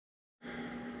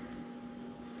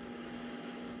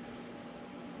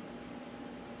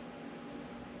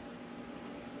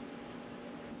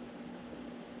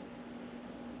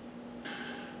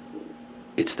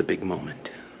It's the big moment.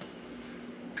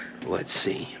 Let's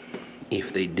see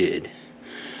if they did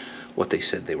what they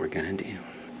said they were gonna do.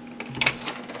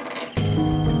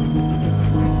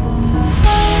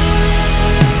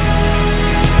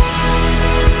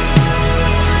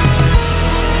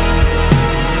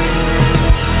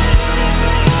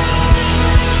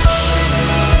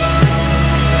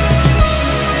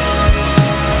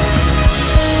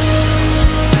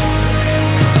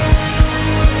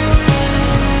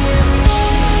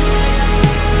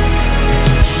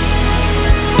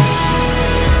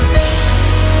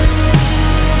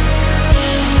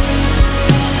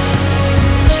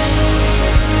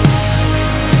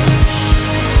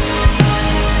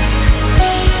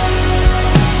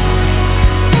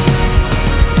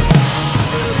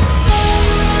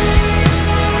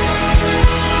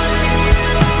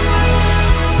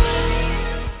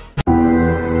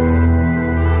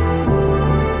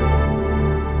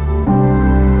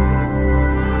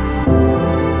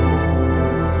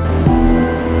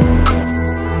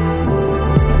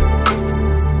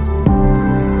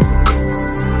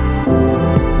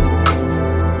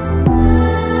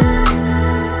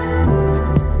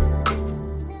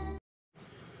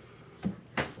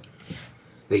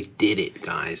 They did it,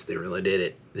 guys. They really did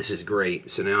it. This is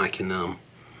great. So now I can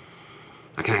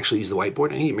actually use the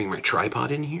whiteboard. I need to bring my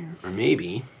tripod in here, or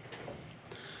maybe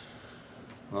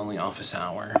lonely office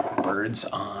hour, bird's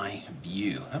eye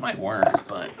view. That might work,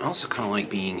 but I also kind of like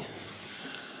being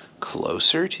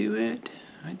closer to it.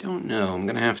 I don't know. I'm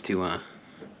gonna have to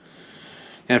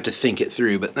think it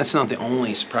through. But that's not the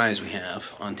only surprise we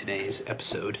have on today's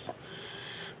episode.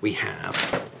 We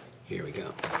have, here we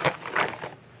go.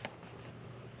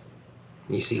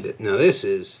 You see that, now this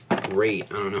is great.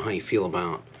 I don't know how you feel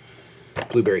about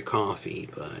blueberry coffee,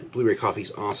 but blueberry coffee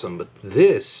is awesome. But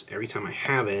this, every time I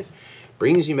have it,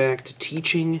 brings me back to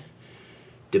teaching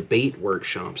debate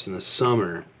workshops in the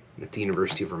summer at the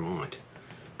University of Vermont.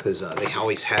 Because they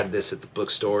always had this at the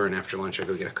bookstore, and after lunch I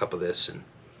go get a cup of this and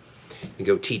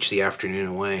go teach the afternoon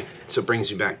away. So it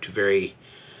brings me back to a very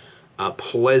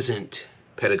pleasant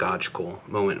pedagogical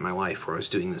moment in my life where I was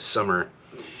doing this summer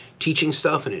teaching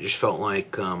stuff, and it just felt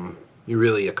like you're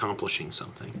really accomplishing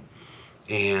something,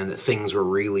 and that things were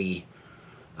really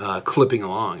clipping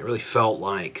along. It really felt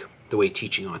like the way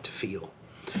teaching ought to feel.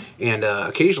 And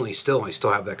occasionally I still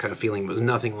have that kind of feeling, but it was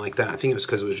nothing like that. I think it was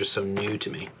because it was just so new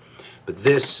to me. But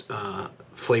this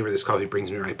flavor of this coffee brings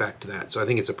me right back to that. So I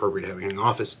think it's appropriate to have it in the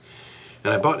office.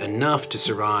 And I bought enough to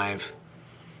survive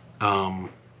the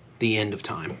end of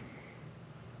time.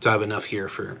 So I have enough here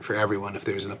for everyone if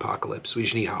there's an apocalypse. We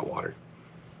just need hot water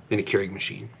and a Keurig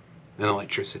machine and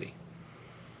electricity.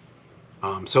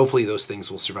 So hopefully those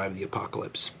things will survive the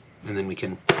apocalypse. And then we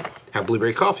can have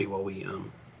blueberry coffee while we,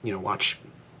 watch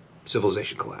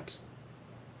civilization collapse.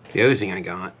 The other thing I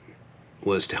got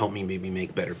was to help me maybe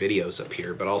make better videos up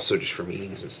here, but also just for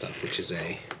meetings and stuff, which is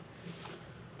a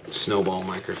snowball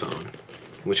microphone,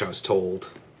 which I was told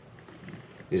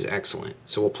is excellent.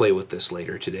 So we'll play with this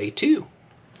later today too.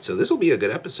 So this will be a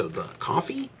good episode. The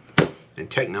coffee and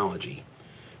technology,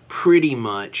 pretty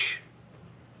much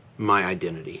my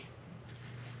identity.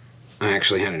 I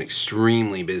actually had an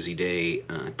extremely busy day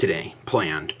today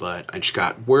planned, but I just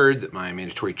got word that my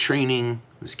mandatory training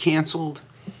was canceled,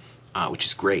 which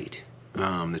is great.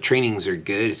 The trainings are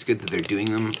good. It's good that they're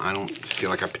doing them. I don't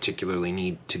feel like I particularly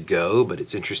need to go, but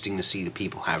it's interesting to see the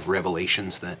people have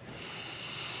revelations that,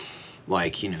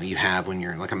 like, you have when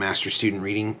you're like a master's student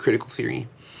reading critical theory,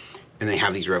 and they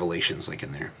have these revelations like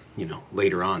in there,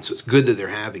 later on. So it's good that they're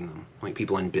having them, like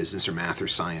people in business or math or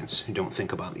science who don't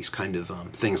think about these kind of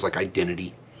things like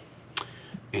identity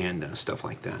and stuff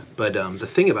like that. But the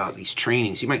thing about these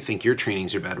trainings, you might think your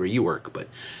trainings are bad where you work, but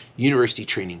university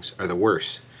trainings are the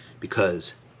worst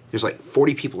because there's like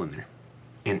 40 people in there,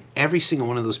 and every single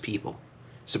one of those people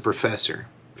is a professor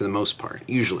for the most part,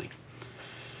 usually.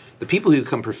 The people who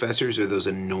become professors are those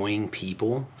annoying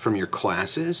people from your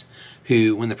classes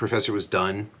who, when the professor was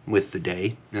done with the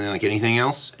day, and they're like, anything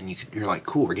else? And you're like,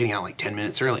 cool, we're getting out like 10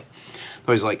 minutes early. They're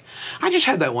always like, I just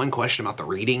had that one question about the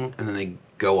reading, and then they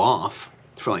go off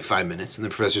for like 5 minutes, and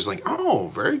the professor's like, oh,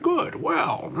 very good,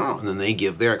 well, no. And then they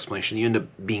give their explanation. You end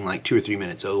up being like 2 or 3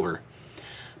 minutes over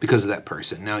because of that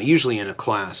person. Now, usually in a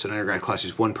class, an undergrad class,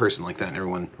 there's one person like that, and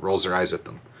everyone rolls their eyes at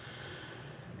them.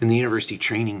 In the university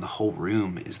training, the whole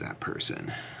room is that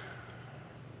person.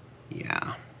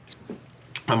 Yeah.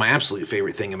 My absolute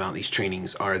favorite thing about these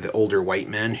trainings are the older white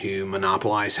men who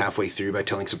monopolize halfway through by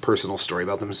telling some personal story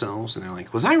about themselves. And they're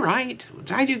like, was I right?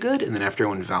 Did I do good? And then after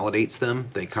everyone validates them,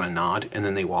 they kind of nod. And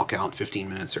then they walk out 15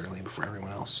 minutes early before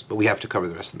everyone else. But we have to cover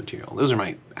the rest of the material. Those are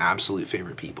my absolute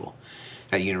favorite people.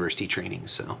 at university training.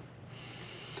 So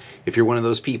if you're one of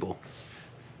those people,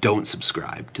 don't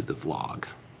subscribe to the vlog.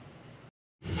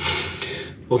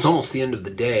 Well, it's almost the end of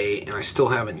the day, and I still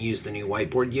haven't used the new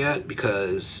whiteboard yet,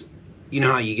 because you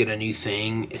know how you get a new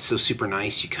thing, it's so super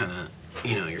nice, you kind of,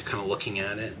 you're kind of looking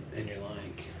at it, and you're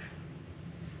like,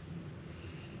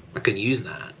 I can use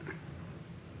that.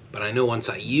 But I know once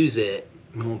I use it,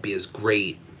 it won't be as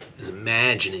great as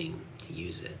imagining to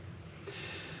use it.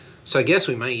 So I guess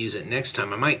we might use it next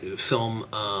time. I might film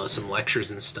some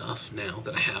lectures and stuff now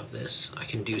that I have this. I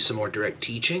can do some more direct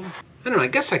teaching. I don't know, I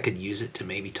guess I could use it to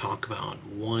maybe talk about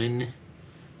one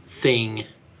thing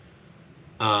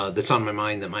that's on my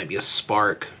mind that might be a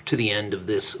spark to the end of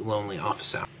this lonely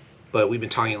office hour. But we've been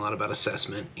talking a lot about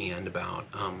assessment and about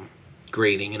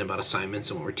grading and about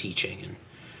assignments and what we're teaching.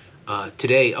 And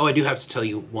today, I do have to tell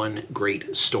you one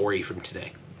great story from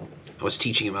today. I was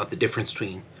teaching about the difference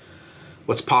between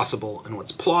what's possible and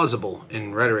what's plausible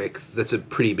in rhetoric. That's a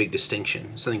pretty big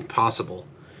distinction. Something possible,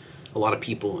 a lot of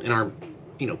people in our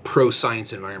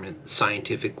pro-science environment,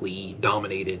 scientifically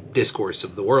dominated discourse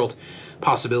of the world,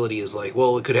 possibility is like,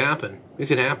 well, it could happen. It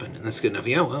could happen, and that's good enough.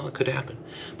 Yeah, well, it could happen.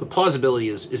 But plausibility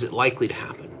is it likely to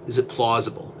happen? Is it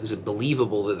plausible? Is it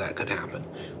believable that that could happen?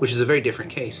 Which is a very different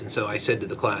case. And so I said to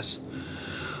the class,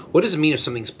 what does it mean if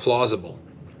something's plausible?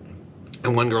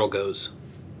 And one girl goes,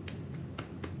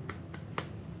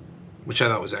 which I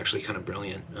thought was actually kind of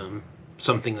brilliant.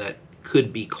 Something that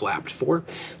could be clapped for,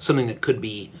 something that could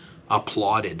be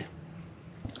applauded.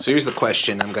 So here's the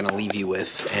question I'm going to leave you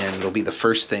with, and it'll be the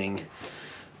first thing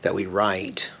that we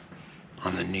write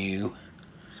on the new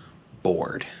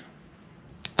board.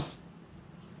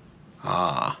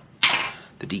 The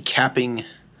decapping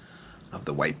of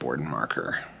the whiteboard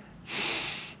marker.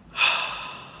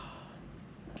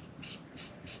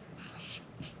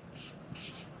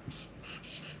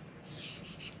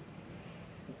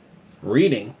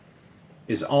 Reading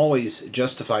is always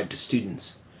justified to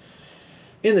students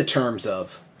in the terms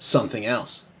of something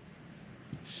else.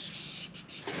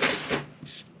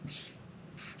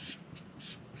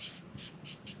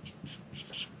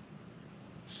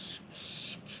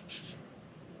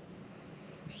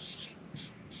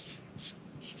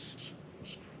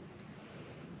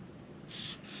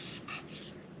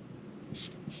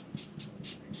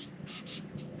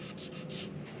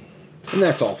 And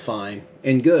that's all fine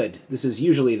and good. This is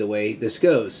usually the way this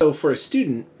goes. So for a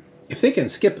student, if they can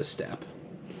skip a step,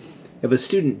 if a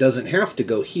student doesn't have to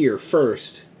go here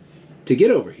first to get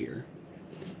over here,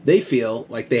 they feel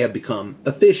like they have become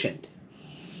efficient.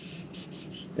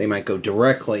 They might go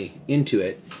directly into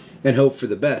it and hope for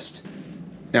the best.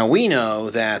 Now we know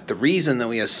that the reason that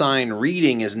we assign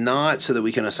reading is not so that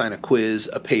we can assign a quiz,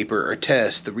 a paper, or a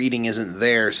test. The reading isn't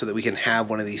there so that we can have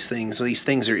one of these things. So these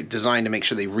things are designed to make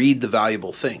sure they read the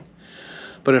valuable thing.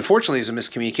 But unfortunately, there's a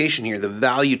miscommunication here. The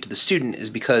value to the student is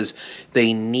because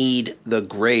they need the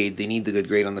grade. They need the good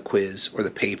grade on the quiz or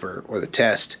the paper or the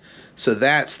test. So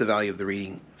that's the value of the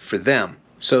reading for them.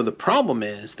 So the problem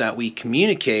is that we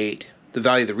communicate the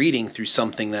value of the reading through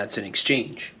something that's an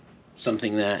exchange.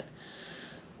 Something that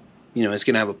is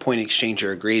going to have a point exchange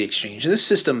or a grade exchange. And this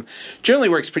system generally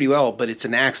works pretty well, but it's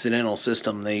an accidental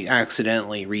system. They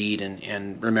accidentally read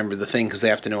and remember the thing because they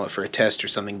have to know it for a test or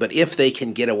something. But if they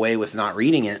can get away with not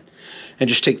reading it and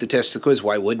just take the test or the quiz,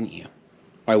 why wouldn't you?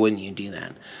 Why wouldn't you do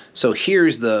that? So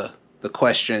here's the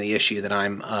question or the issue that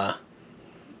I'm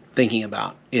thinking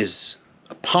about. Is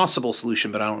a possible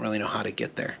solution, but I don't really know how to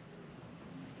get there.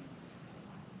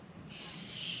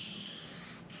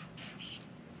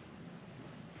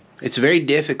 It's very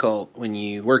difficult when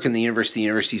you work in the university. The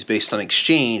university is based on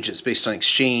exchange. It's based on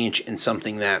exchange in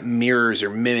something that mirrors or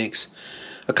mimics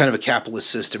a kind of a capitalist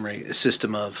system, or a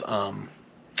system of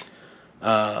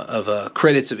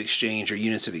credits of exchange or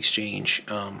units of exchange,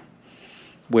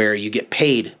 where you get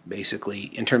paid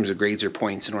basically in terms of grades or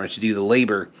points in order to do the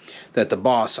labor that the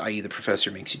boss, i.e. the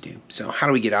professor, makes you do. So how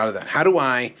do we get out of that? How do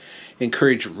I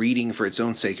encourage reading for its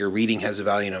own sake, or reading has a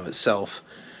value in of itself?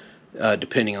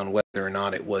 Depending on whether or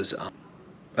not it was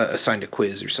assigned a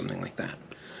quiz or something like that.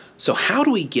 So how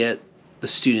do we get the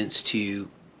students to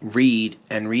read,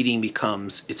 and reading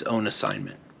becomes its own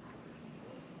assignment?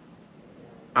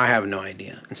 I have no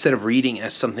idea. Instead of reading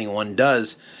as something one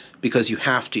does because you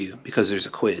have to, because there's a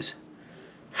quiz,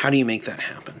 how do you make that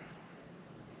happen?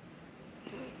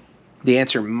 The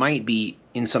answer might be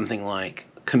in something like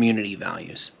community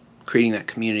values, creating that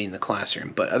community in the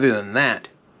classroom. But other than that,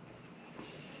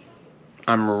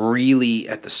 I'm really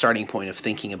at the starting point of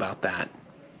thinking about that,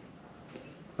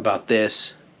 about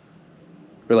this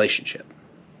relationship.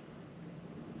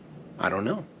 I don't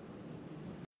know.